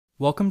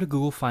Welcome to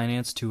Google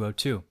Finance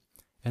 202.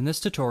 In this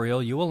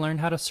tutorial, you will learn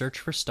how to search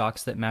for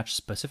stocks that match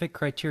specific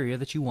criteria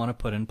that you want to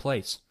put in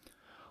place.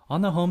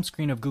 On the home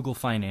screen of Google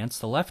Finance,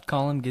 the left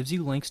column gives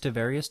you links to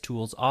various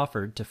tools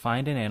offered to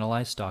find and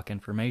analyze stock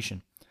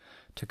information.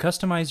 To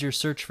customize your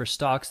search for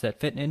stocks that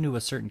fit into a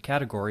certain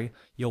category,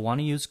 you'll want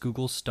to use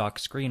Google's Stock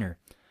Screener.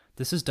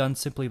 This is done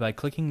simply by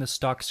clicking the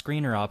Stock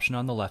Screener option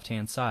on the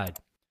left-hand side.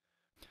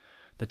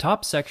 The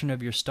top section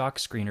of your Stock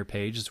Screener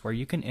page is where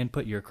you can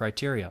input your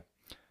criteria.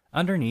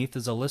 Underneath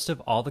is a list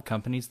of all the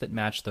companies that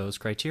match those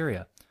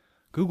criteria.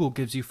 Google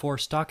gives you 4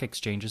 stock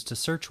exchanges to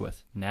search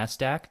with: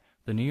 NASDAQ,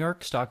 the New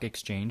York Stock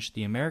Exchange,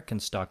 the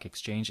American Stock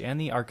Exchange, and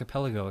the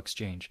Archipelago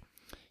Exchange.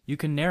 You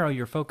can narrow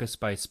your focus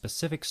by a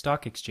specific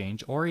stock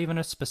exchange or even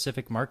a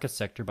specific market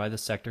sector by the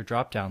sector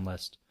drop-down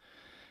list.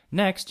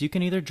 Next, you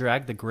can either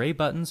drag the gray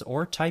buttons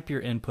or type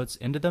your inputs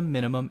into the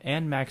minimum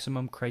and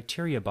maximum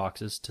criteria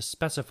boxes to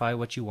specify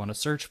what you want to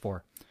search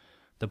for.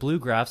 The blue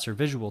graphs are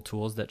visual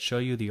tools that show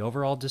you the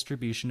overall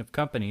distribution of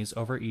companies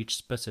over each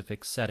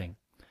specific setting.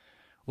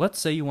 Let's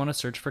say you want to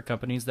search for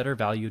companies that are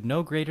valued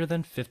no greater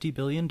than $50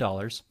 billion,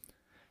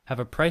 have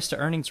a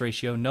price-to-earnings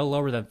ratio no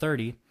lower than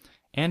 30,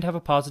 and have a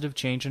positive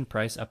change in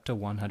price up to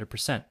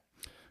 100%.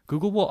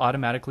 Google will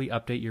automatically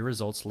update your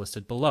results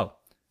listed below.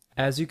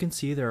 As you can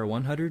see, there are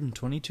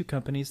 122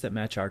 companies that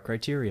match our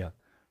criteria.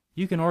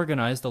 You can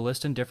organize the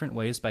list in different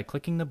ways by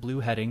clicking the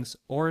blue headings,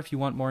 or if you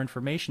want more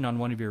information on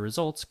one of your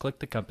results, click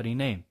the company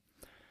name.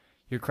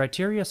 Your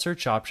criteria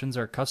search options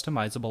are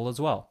customizable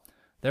as well.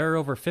 There are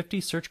over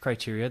 50 search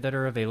criteria that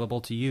are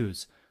available to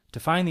use. To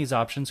find these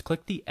options,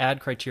 click the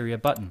Add Criteria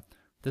button.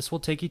 This will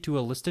take you to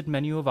a listed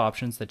menu of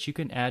options that you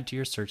can add to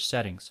your search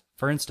settings.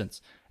 For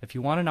instance, if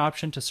you want an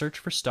option to search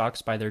for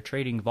stocks by their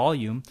trading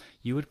volume,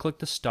 you would click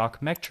the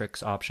Stock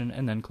Metrics option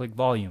and then click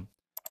Volume.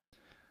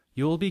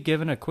 You will be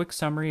given a quick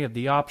summary of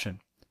the option.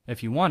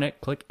 If you want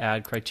it, click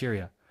Add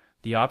Criteria.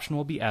 The option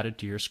will be added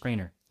to your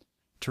screener.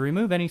 To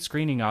remove any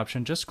screening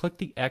option, just click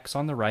the X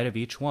on the right of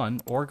each one,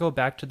 or go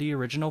back to the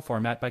original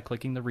format by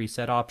clicking the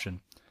Reset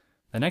option.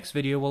 The next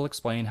video will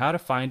explain how to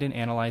find and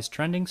analyze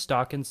trending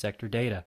stock and sector data.